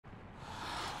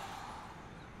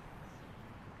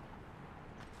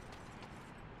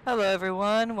Hello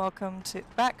everyone, welcome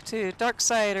back to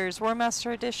Darksiders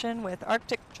Warmastered Edition with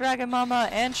Arctic Dragon Mama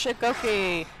and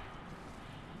Shigoki.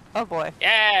 Oh boy.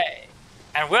 Yay!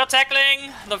 And we're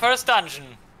tackling the first dungeon.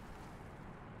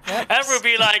 Yep. And we'll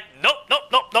be like, nope, nope,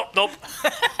 nope, nope, nope.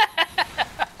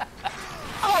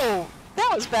 Oh, that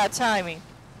was bad timing.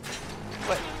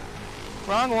 Wait,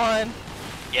 wrong one.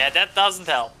 Yeah, that doesn't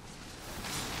help.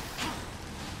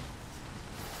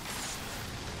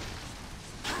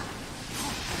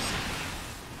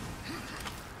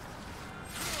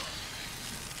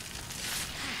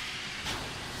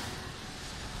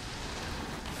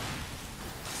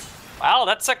 Well,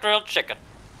 that's a grilled chicken.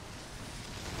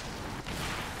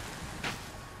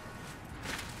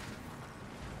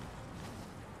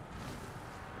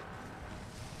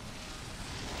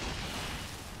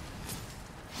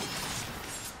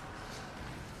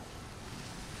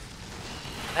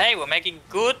 Hey, we're making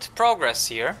good progress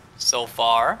here so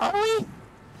far. Are we?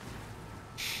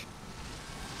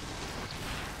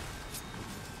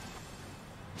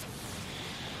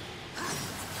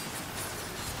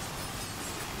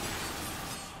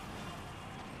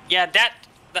 Yeah, that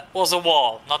was a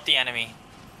wall, not the enemy.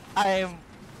 I am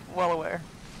well aware.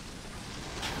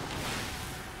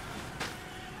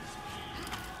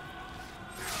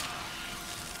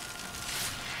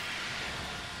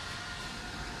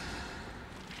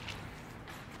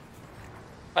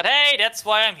 But hey, that's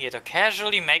why I'm here, to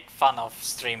casually make fun of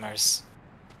streamers.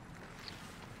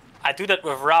 I do that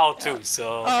with Rao too,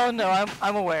 so... Oh no,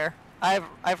 I'm aware.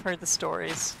 I've heard the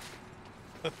stories.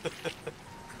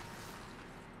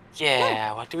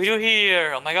 Yeah, what do we do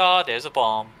here? Oh my god, there's a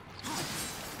bomb.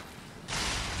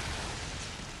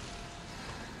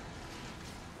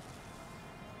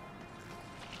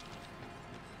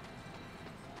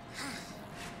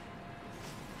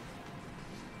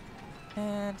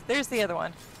 And there's the other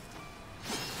one.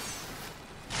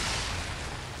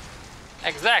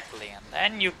 Exactly, and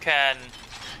then you can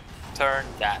turn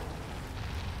that.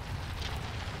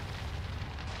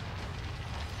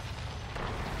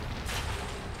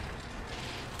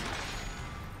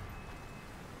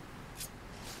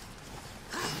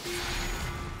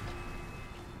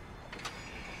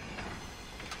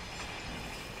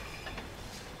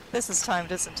 This is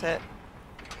timed, isn't it?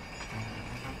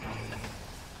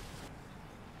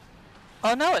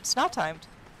 Oh no, it's not timed.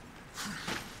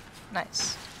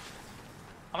 Nice.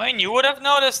 I mean, you would have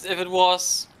noticed if it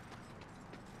was.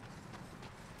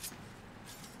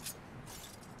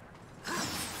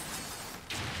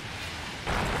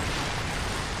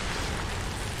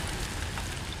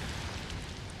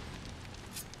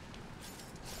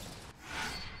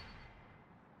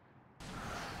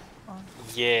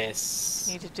 Yes.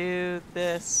 Need to do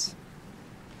this.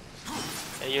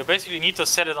 Yeah, you basically need to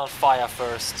set it on fire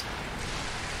first.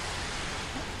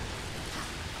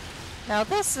 Now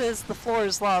this is the floor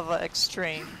is lava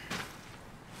extreme.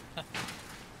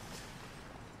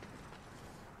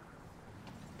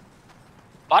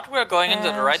 But we're going in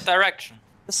the And right direction.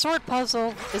 the sword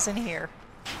puzzle is in here.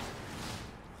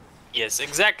 Yes,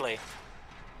 exactly.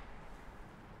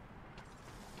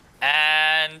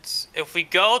 And if we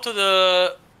go to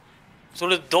the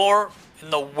door in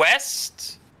the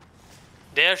west,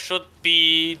 there should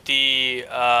be the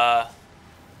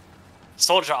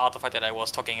soldier artifact that I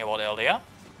was talking about earlier.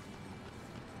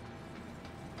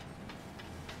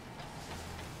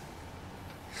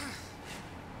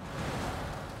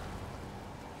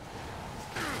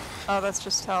 Oh, that's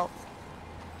just health.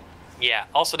 Yeah.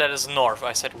 Also, that is north.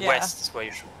 I said Yeah. west is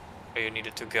where you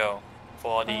needed to go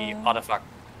for the artifact.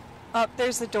 Oh,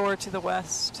 there's the door to the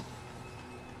west.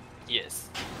 Yes.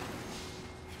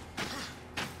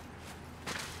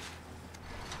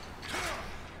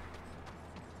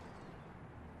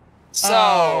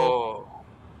 So,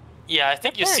 yeah, I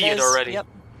think you There see it is. already. Yep.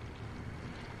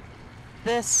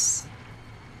 This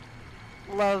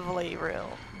lovely room.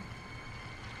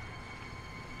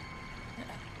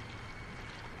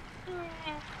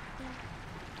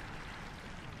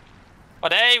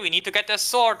 But hey, we need to get the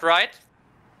sword, right?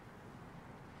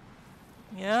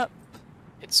 Yep.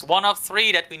 It's one of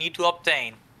 3 that we need to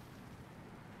obtain.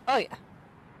 Oh yeah.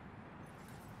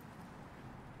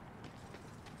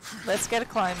 Let's get a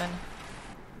climbing.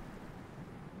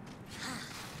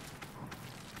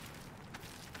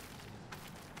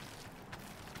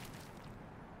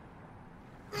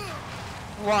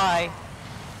 Why?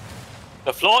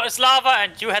 The floor is lava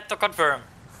and you had to confirm.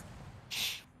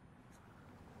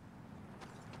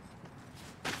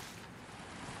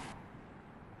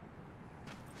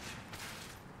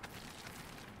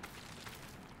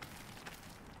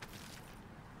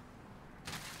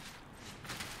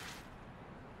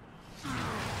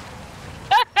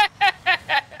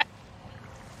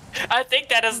 I think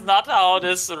that is not how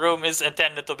this room is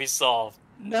intended to be solved.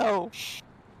 No.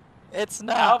 It's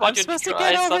not. How about I'm you supposed to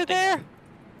try get over something there. else?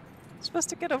 I'm supposed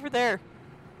to get over there.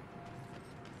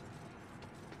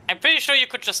 I'm pretty sure you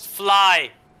could just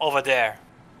fly over there.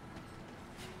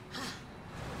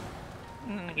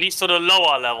 At least to the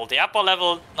lower level. The upper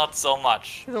level, not so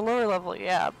much. To the lower level,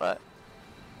 yeah, but...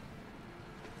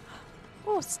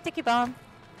 Oh, sticky bomb.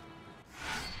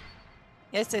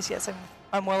 Yes.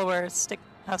 I'm well aware of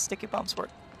how sticky bombs work.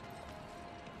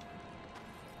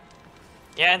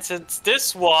 Yeah, and since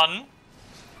this one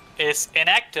is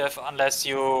inactive unless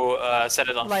you set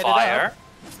it on Light it fire,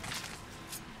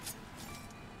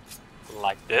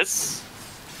 like this.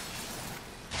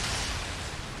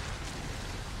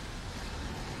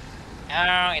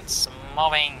 Oh, it's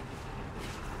moving.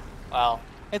 Well,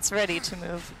 It's ready to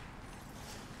move.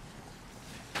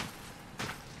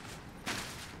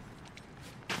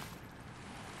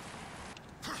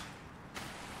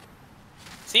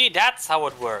 see, that's how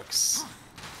it works.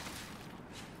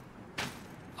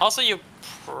 Also, you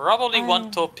probably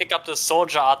want to pick up the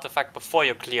soldier artifact before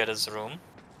you clear this room.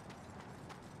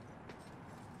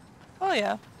 Oh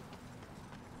yeah.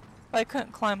 I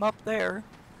couldn't climb up there.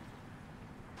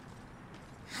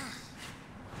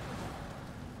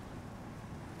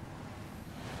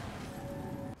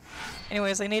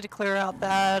 Anyways, I need to clear out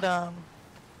that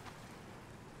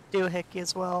doohickey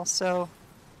as well, so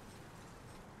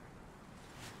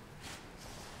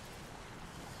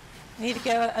I need to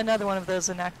get another one of those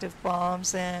inactive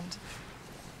bombs and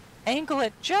angle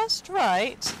it just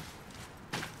right.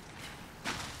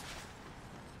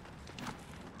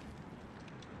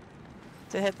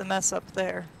 To hit the mess up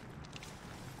there.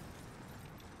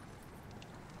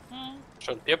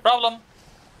 Shouldn't be a problem.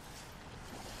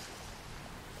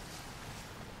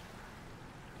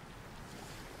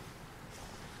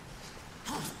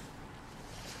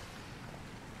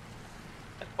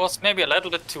 It was maybe a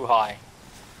little bit too high.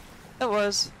 It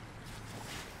was.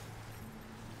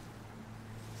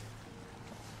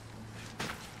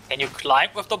 Can you climb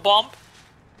with the bomb?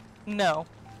 No.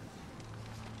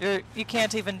 You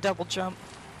can't even double jump.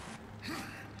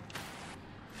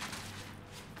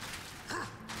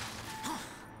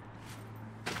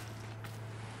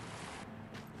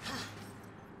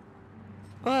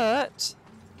 But...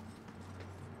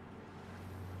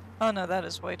 Oh no, that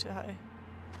is way too high.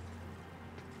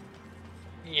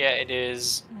 Yeah, it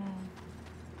is.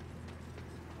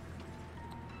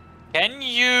 Can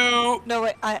you... No,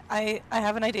 wait, I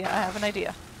have an idea, I have an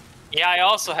idea. Yeah, I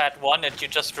also had one and you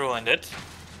just ruined it.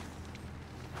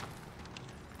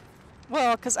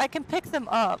 Well, because I can pick them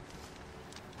up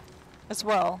as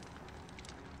well.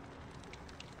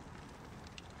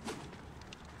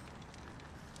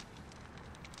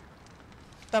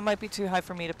 That might be too high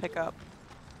for me to pick up.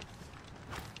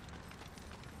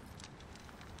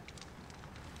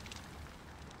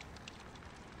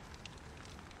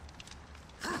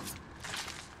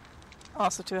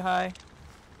 Also too high.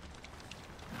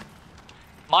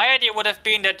 My idea would have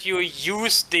been that you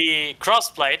use the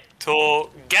crossplate to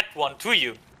get one to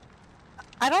you.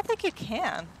 I don't think you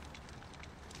can.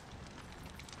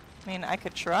 I mean, I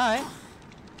could try.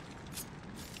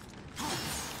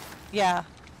 Yeah.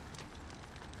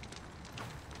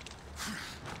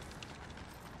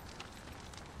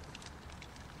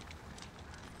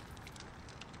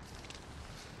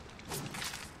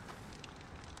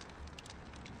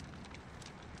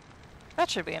 That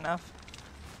should be enough.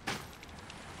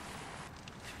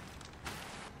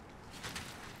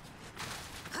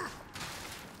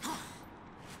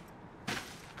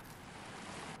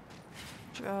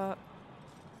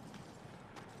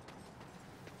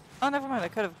 Oh, never mind. I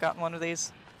could have gotten one of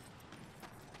these.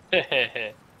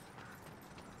 Can't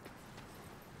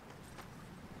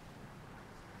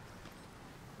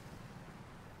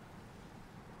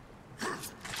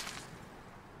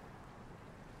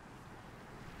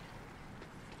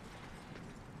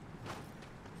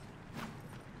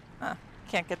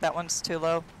get that one, it's too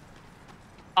low.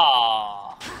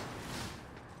 Ah.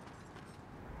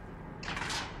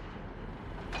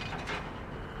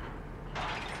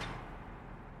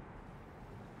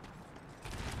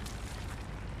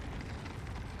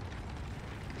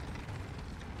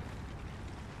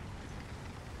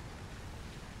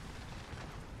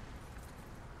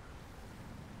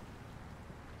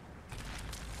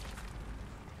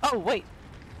 Oh, wait.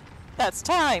 That's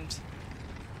timed.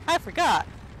 I forgot.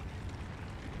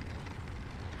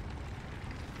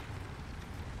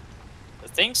 The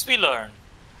things we learn.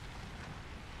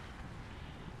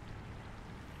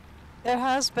 It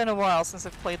has been a while since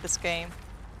I've played this game.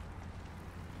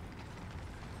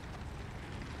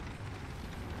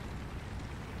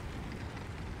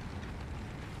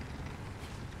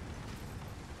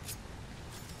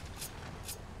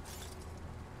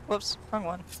 Whoops, wrong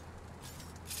one.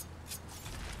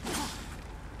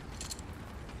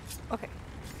 Okay.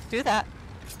 Do that.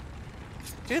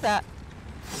 Do that.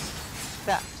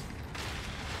 That.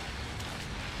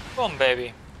 Boom,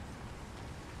 baby.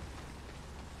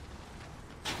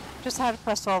 Just had to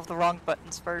press all of the wrong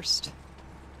buttons first.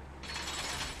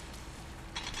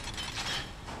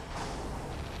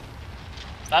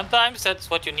 Sometimes that's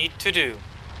what you need to do.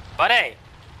 But hey,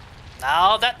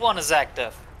 now that one is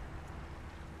active.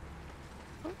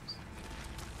 Oops.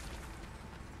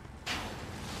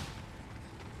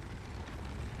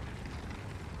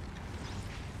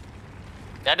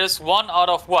 That is one out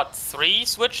of what? 3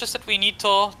 switches that we need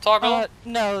to toggle?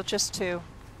 No, just 2.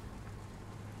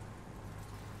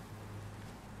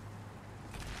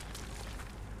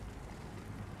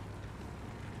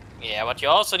 Yeah, but you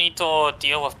also need to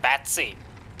deal with Batsy.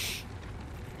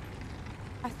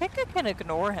 I think I can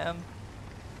ignore him.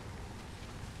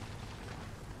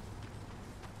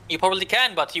 You probably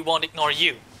can, but he won't ignore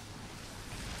you.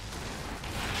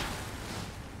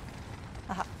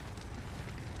 Aha.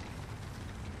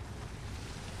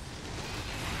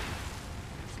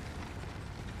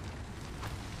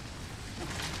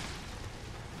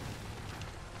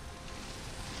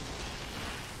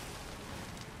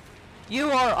 You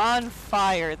are on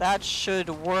fire. That should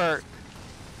work.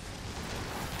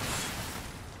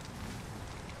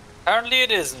 Apparently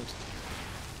it isn't.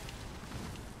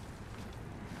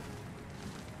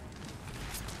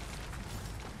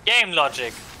 Game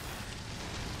logic.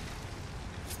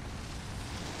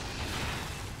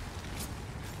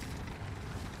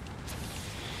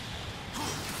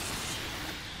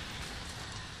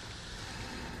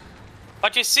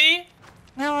 But you see,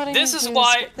 Now what I this need is to do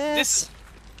why is get this,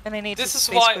 and I need this to is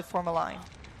basically why- form a line.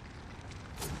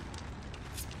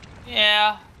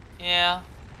 yeah.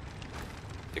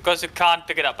 Because you can't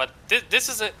pick it up. But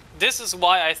this is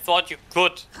why I thought you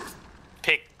could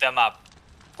pick them up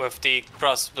with the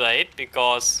crossblade,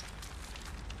 because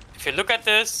if you look at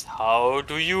this, how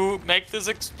do you make this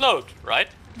explode, right?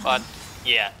 But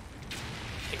yeah,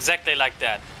 exactly like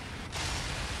that.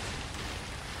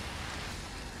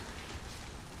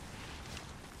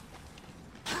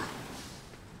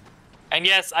 And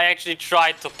yes, I actually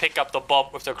tried to pick up the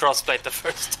bomb with the crossblade the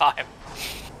first time.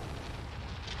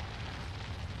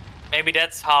 Maybe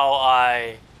that's how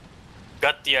I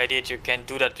got the idea that you can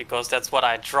do that, because that's what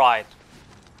I tried.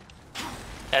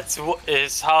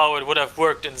 Is how it would have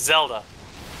worked in Zelda.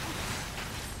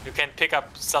 You can pick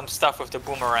up some stuff with the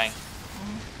boomerang.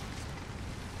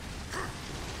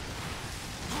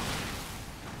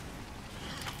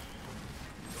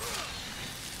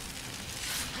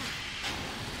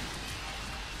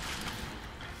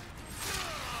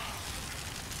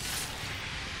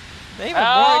 They even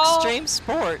more extreme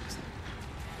sport.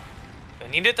 You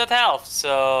needed that health,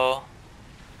 so...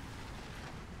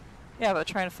 Yeah, but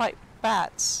trying to fight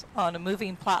bats on a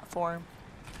moving platform.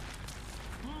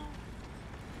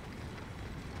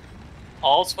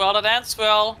 All's well that ends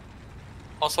well.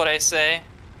 That's what I say.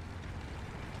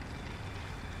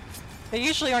 They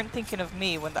usually aren't thinking of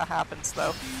me when that happens,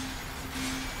 though.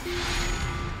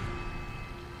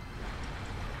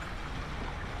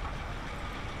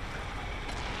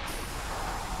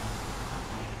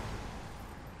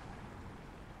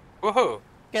 Woohoo!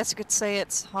 Guess you could say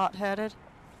it's hot-headed.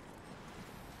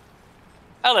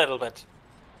 A little bit.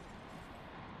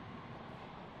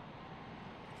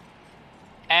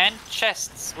 And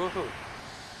chests, woohoo.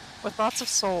 With lots of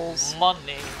souls.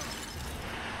 Money.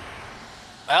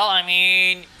 Well, I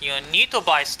mean, you need to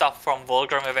buy stuff from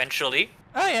Volgrim eventually.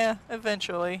 Oh yeah,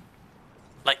 eventually.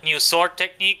 Like new sword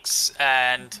techniques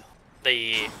and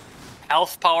the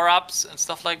health power-ups and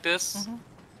stuff like this.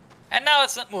 And now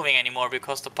it's not moving anymore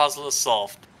because the puzzle is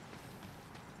solved.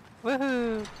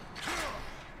 Woohoo!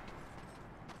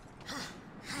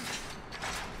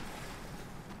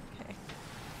 Okay.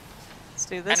 Let's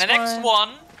do this And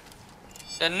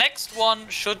the next one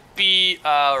should be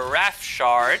a Wrath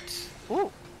Shard. Ooh.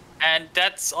 And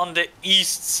that's on the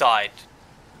east side.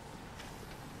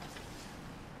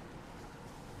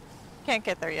 Can't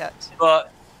get there yet.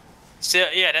 But, so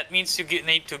yeah, that means you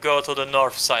need to go to the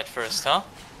north side first, huh?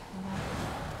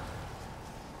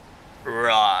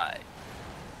 Right.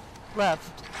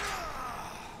 Left.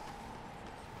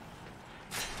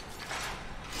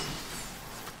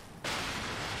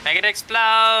 Make it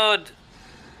explode!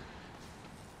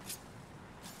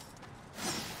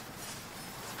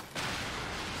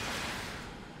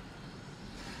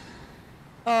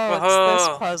 Oh, it's Whoa.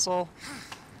 this puzzle.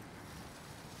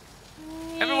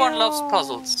 Everyone loves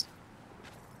puzzles.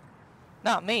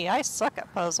 Not me, I suck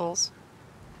at puzzles.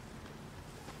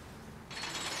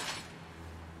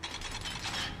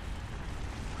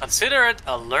 Consider it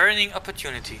a learning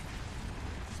opportunity.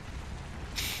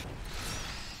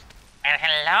 And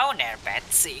hello there,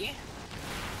 Betsy.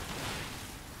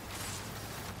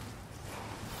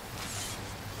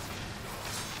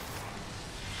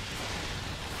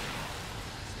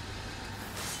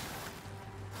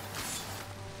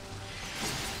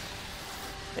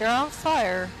 They're on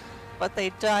fire, but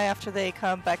they die after they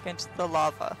come back into the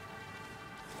lava.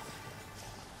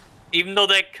 Even though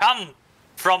they come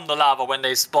from the lava when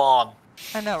they spawn.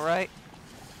 I know, right?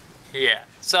 Yeah.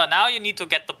 So now you need to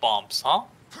get the bombs, huh?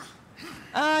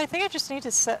 I think I just need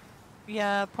to set...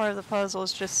 Yeah, part of the puzzle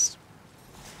is just...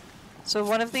 So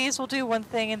one of these will do one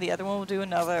thing and the other one will do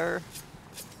another.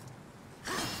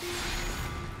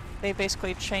 They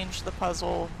basically changed the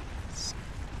puzzle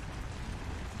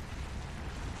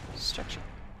structure.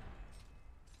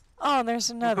 Oh, and there's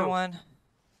another one.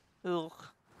 Ugh.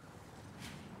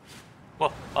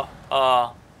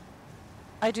 Well,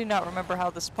 I do not remember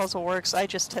how this puzzle works. I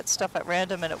just hit stuff at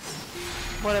random and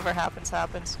whatever happens,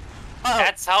 happens. Uh-oh.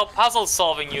 That's how puzzle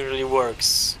solving usually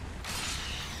works.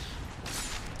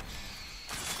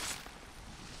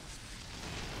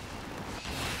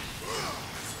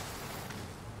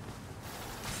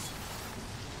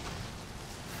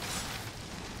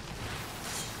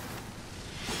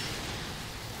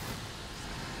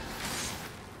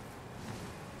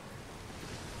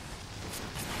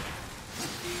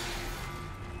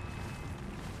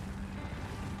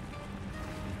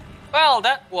 Well,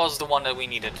 that was the one that we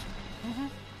needed. Mm-hmm.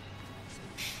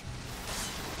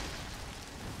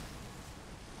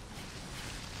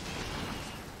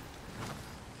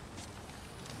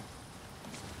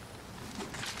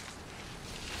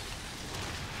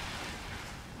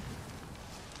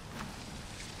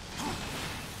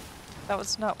 That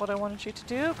was not what I wanted you to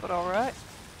do, but alright.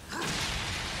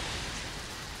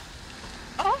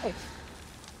 Oh!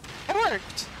 It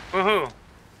worked! Woohoo!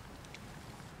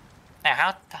 Now,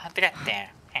 how to get there?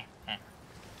 I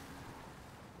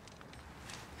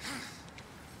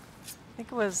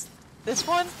think it was this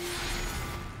one?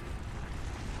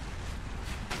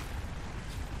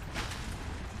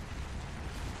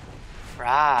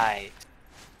 Right.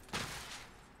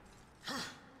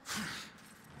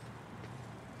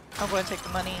 I'm going to take the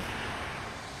money.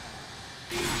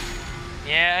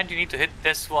 Yeah, and you need to hit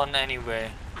this one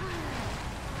anyway.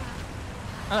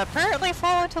 And apparently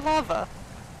fall into lava.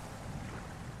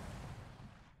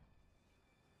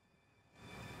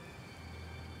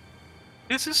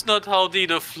 This is not how the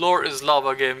floor is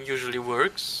lava game usually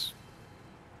works.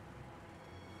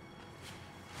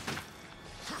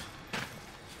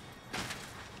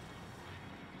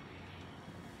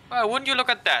 Well, wouldn't you look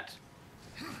at that?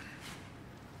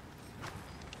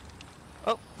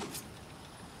 Oh.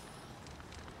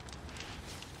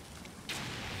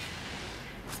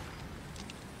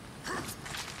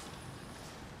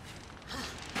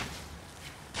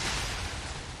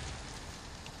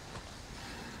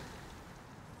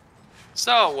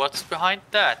 So, what's behind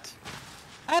that?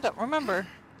 I don't remember.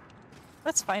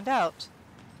 Let's find out.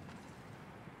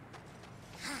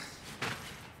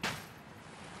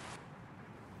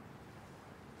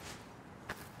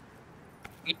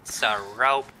 It's a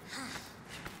rope.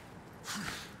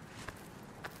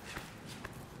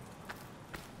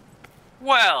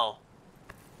 Well,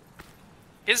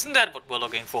 isn't that what we're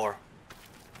looking for?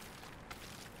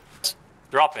 Just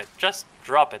drop it. Just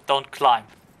drop it. Don't climb.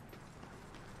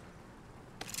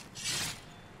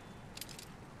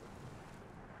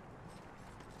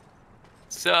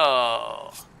 So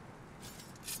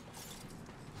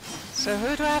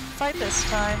who do I have to fight this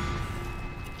time?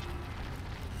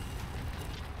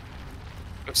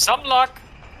 with some luck,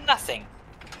 nothing.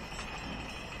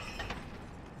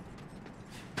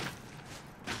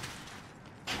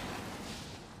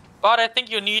 But I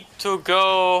think you need to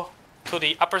go to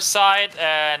the upper side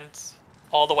and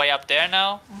all the way up there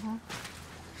now. Mm-hmm.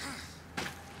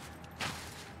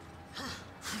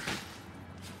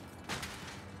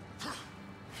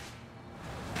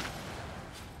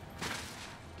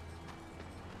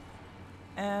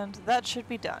 And that should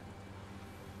be done.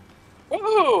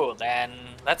 Woohoo! Then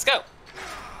let's go.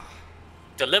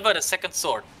 Deliver the second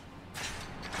sword.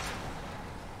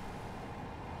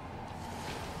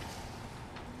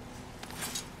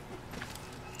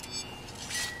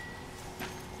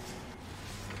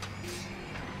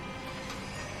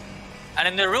 And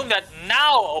in the room that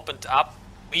now opened up,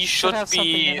 we should have something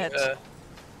be, in it.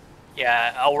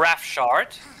 yeah, a Wrath Shard.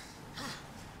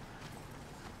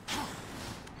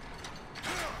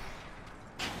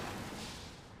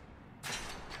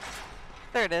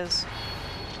 There it is.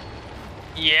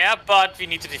 Yeah, but we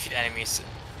need to defeat enemies.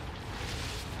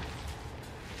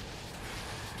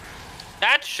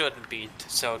 That shouldn't be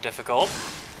so difficult.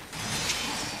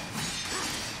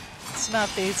 It's not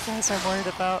these guys I'm worried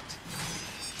about.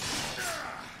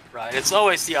 Right, it's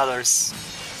always the others.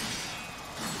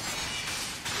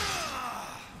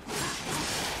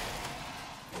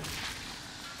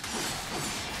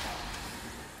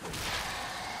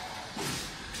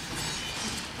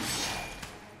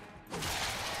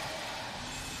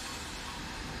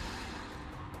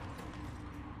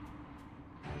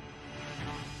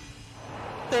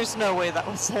 There's no way that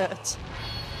was it.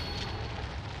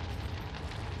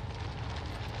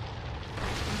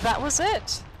 That was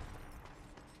it.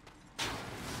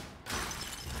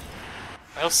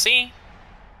 We'll see.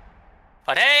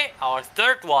 But hey, our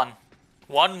third one.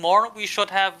 One more, we should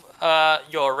have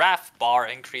your RAF bar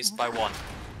increased by 1.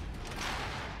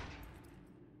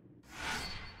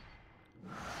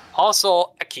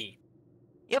 Also, a key.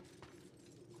 Yep.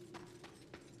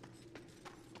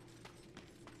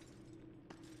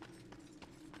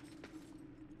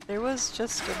 There was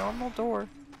just a normal door.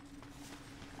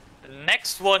 The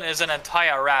next one is an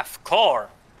entire RAF core.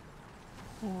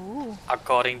 Ooh.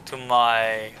 According to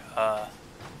my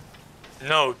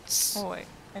notes. Oh wait,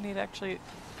 I need to actually...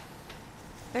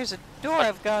 There's a door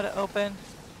I've got to open.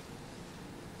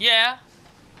 Yeah.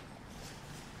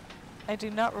 I do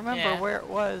not remember where it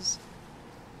was.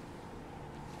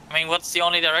 I mean, what's the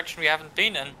only direction we haven't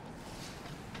been in?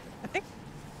 I think...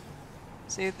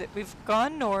 See, that we've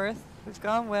gone north, we've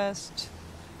gone west,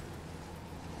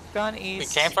 we've gone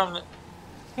east. We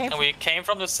came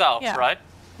from the south, Yeah. right?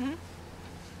 Mm-hmm.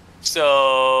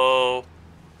 So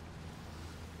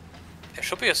there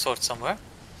should be a sword somewhere.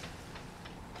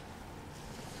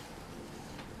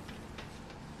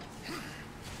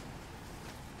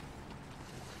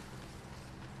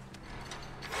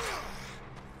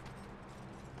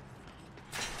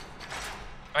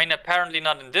 I mean, apparently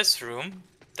not in this room.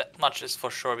 That much is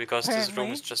for sure, because this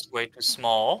room is just way too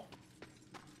small.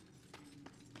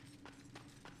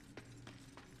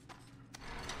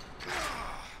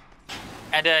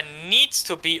 And there needs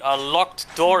to be a locked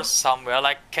door somewhere.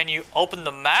 Like, can you open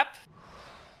the map?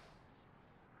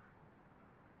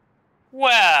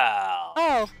 Well...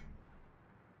 Oh!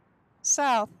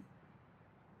 South.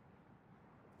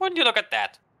 Wouldn't you look at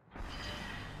that?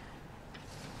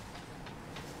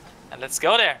 And let's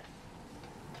go there.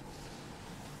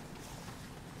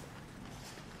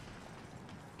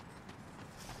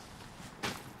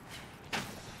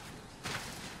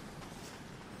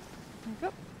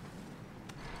 Yep.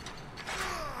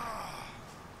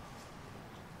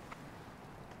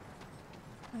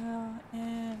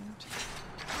 And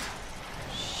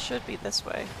should be this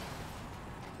way.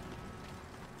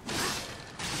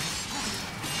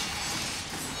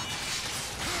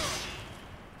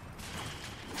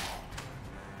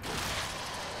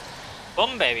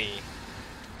 Boom, baby.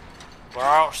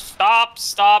 Bro, stop,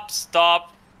 stop,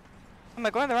 stop. Am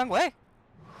I going the wrong way?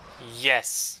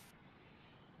 Yes.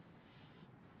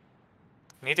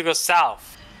 We need to go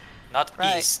south, not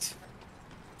Right. east.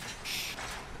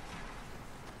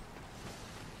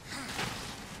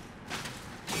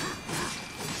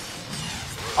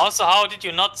 Also, how did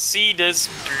you not see this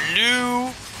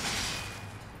blue?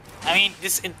 I mean,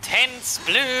 this intense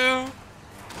blue.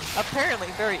 Apparently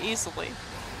very easily.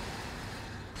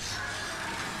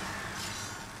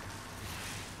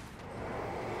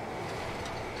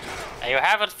 There you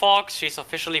have it, folks. She's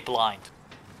officially blind.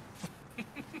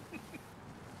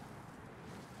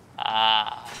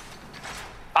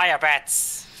 Fire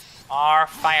bats. More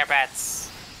fire bats.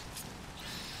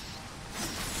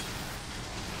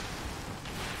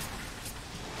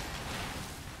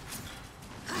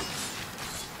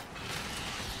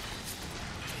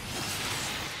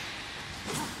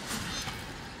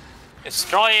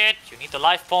 Destroy it. You need the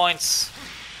life points.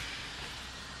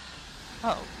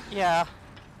 Oh, yeah.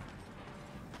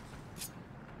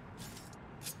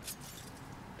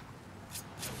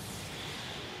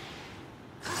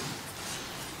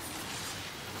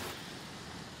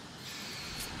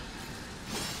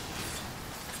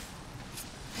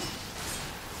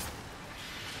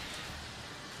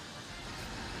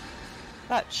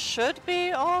 That should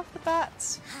be all of the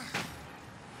bats.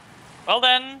 Well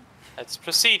then, let's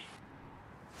proceed.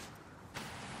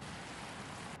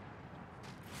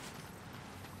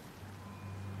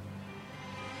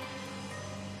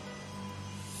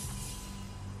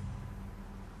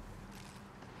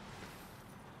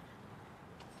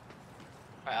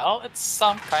 Well, it's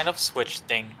some kind of switch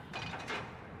thing.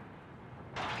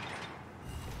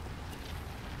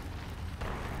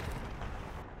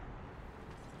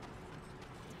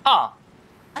 Huh.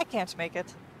 I can't make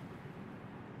it.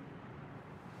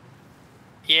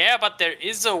 Yeah, but there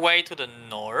is a way to the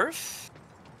north.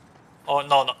 Oh,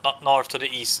 no, not north, to the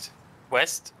east.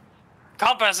 West.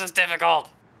 Compass is difficult.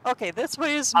 Okay, this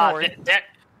way is north.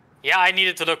 Yeah, I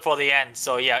needed to look for the end,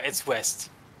 so yeah, it's west.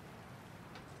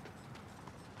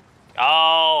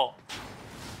 Oh.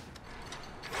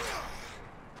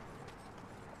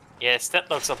 Yes, that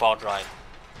looks about right.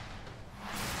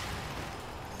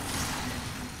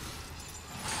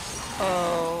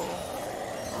 Oh.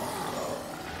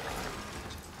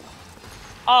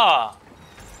 Ah.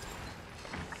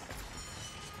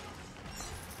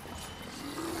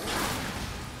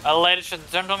 Ladies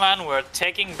and gentlemen, we're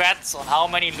taking bets on how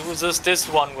many losers this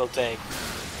one will take.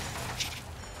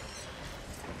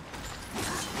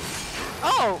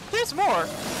 Oh, there's more.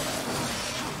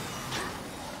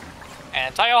 An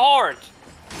entire horde.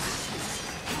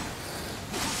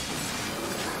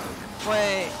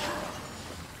 Wait.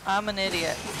 I'm an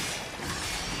idiot.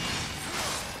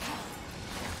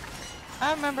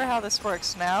 I remember how this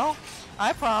works now.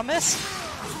 I promise.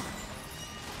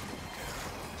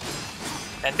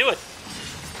 Then do it.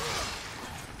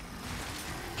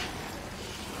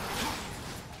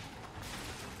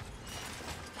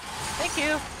 Thank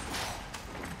you.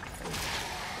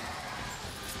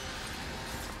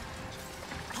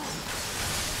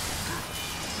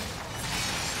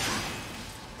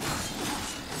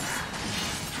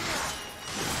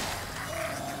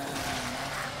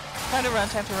 Time to run,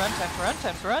 time to run, time to run,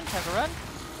 time to run, time to run.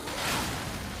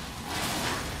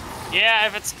 Yeah,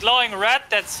 if it's glowing red,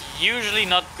 that's usually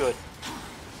not good.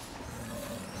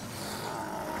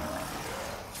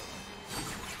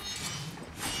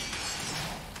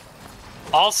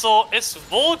 Also, is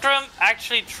Volgrim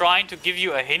actually trying to give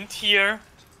you a hint here?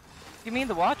 You mean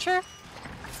the Watcher?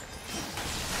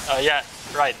 Yeah,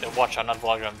 right, the Watcher, not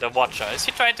Volgrim, the Watcher. Is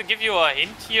he trying to give you a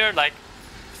hint here, like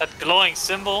that glowing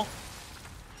symbol?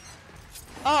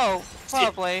 Oh,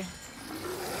 probably.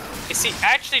 Is he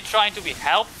actually trying to be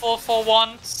helpful for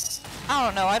once? I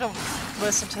don't know, I don't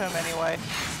listen to him anyway.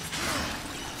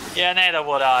 Yeah, neither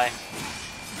would I.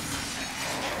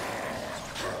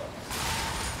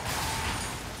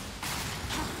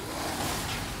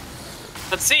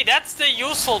 But see, that's the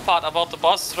useful part about the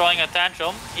boss throwing a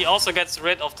tantrum. He also gets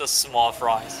rid of the small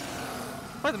fries.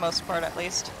 For the most part, at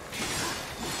least.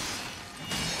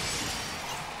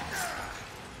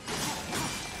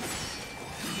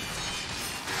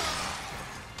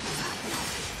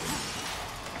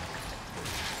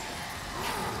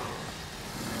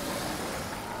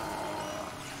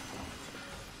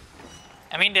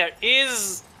 I mean, there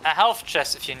is a health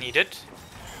chest if you need it.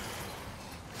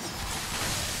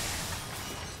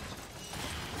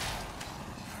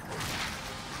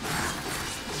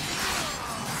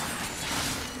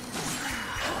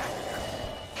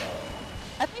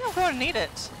 I think I'm going to need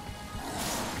it.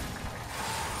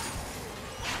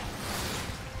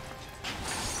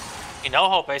 You know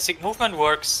how basic movement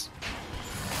works.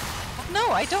 No,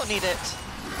 I don't need it.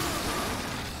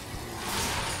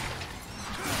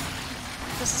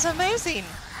 This is amazing.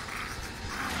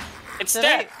 It's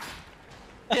dead.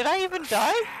 Did I even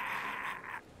die?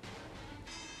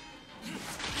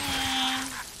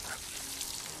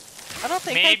 I don't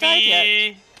think I died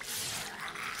yet.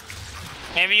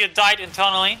 Maybe you died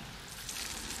internally.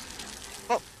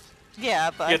 Well,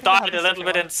 yeah, but You died a little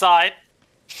bit inside.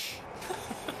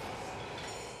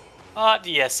 But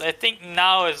yes, I think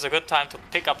now is a good time to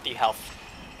pick up the health.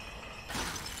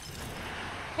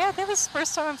 Yeah, I think this is the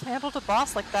first time I've handled a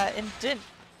boss like that and didn't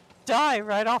die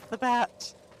right off the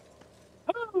bat.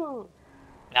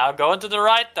 Now go into the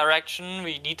right direction.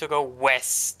 We need to go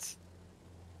west.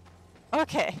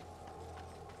 Okay.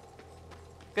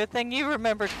 Good thing you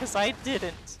remembered, because I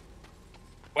didn't.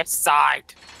 West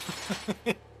side.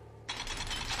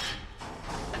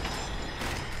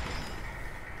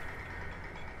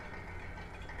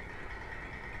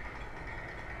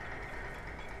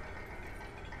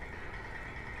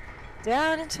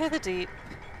 Down into the deep.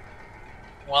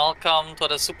 Welcome to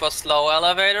the super slow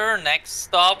elevator. Next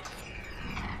stop,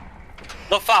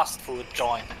 the fast food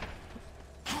joint.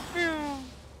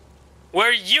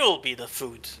 Where you'll be the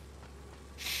food.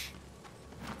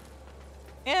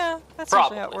 Yeah, that's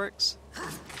usually how it Probably. works.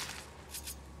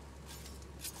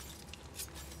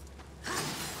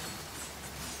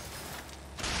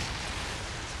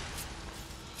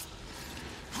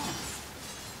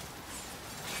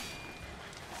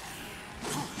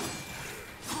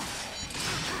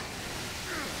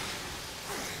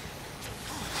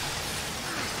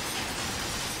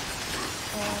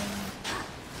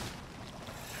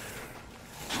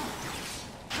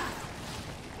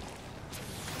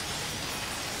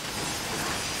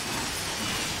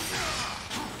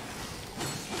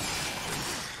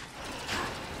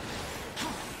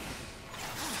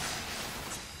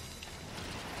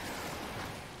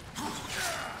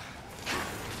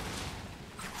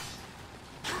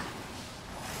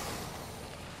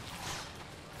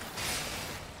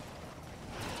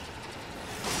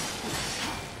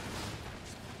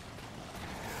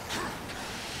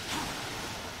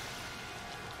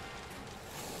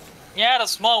 Yeah, the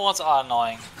small ones are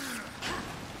annoying.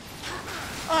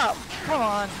 Oh, come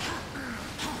on.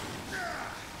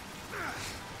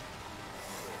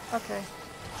 Okay.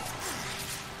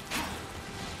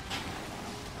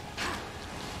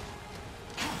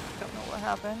 Don't know what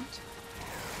happened.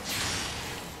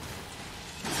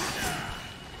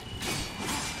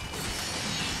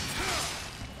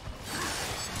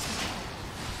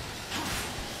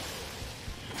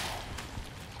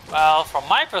 Well, from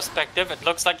my perspective, it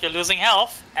looks like you're losing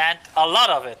health, and a lot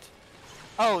of it.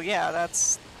 Oh yeah,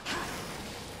 that's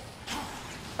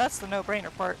the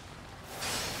no-brainer part.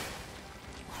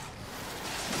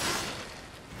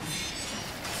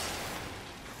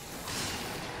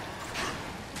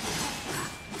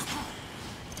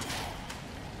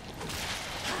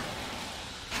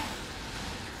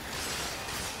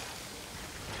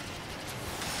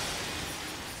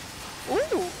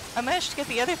 Ooh, I managed to get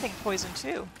the other thing poisoned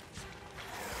too.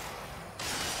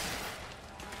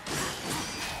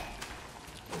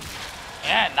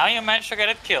 Yeah, now you managed to get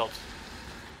it killed.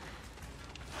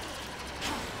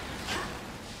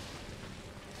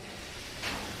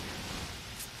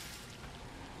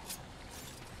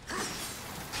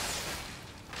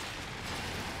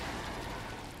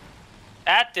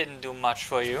 That didn't do much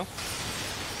for you.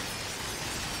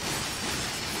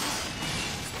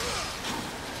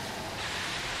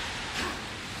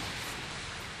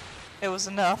 It was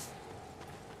enough.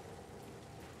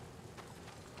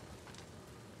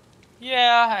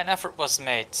 Yeah, an effort was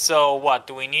made. So what,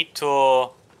 do we need to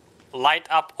light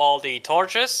up all the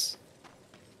torches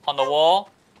on the wall?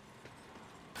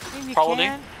 I mean, you Probably.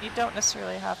 can. You don't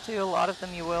necessarily have to. A lot of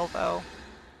them you will, though.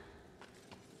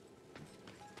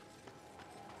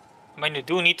 I mean, you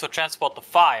do need to transport the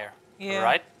fire, Yeah.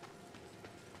 right?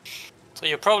 So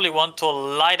you probably want to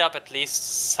light up at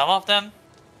least some of them.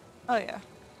 Oh yeah.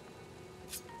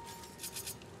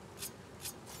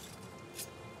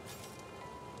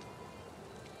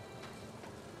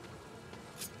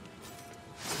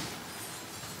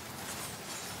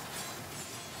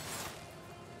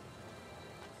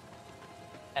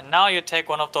 And now you take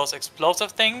one of those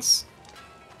explosive things.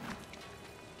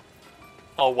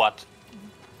 Or what?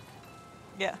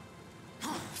 Yeah.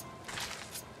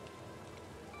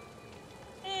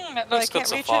 That But I looks good can't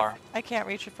so reach far. it. I can't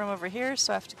reach it from over here,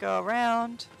 so I have to go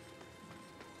around.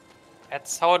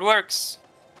 That's how it works.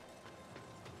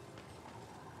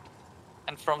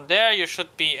 And from there you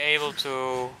should be able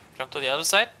to jump to the other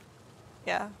side.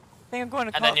 Yeah. I think I'm going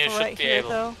to And call then it you for should right be here, able-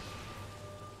 though.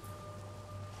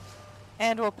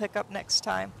 And we'll pick up next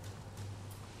time.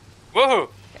 Woohoo!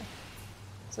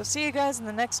 So see you guys in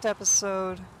the next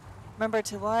episode. Remember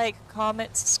to like,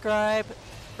 comment, subscribe,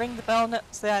 ring the bell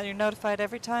so that you're notified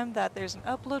every time that there's an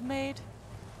upload made.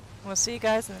 And we'll see you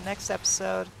guys in the next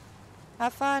episode.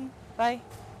 Have fun. Bye.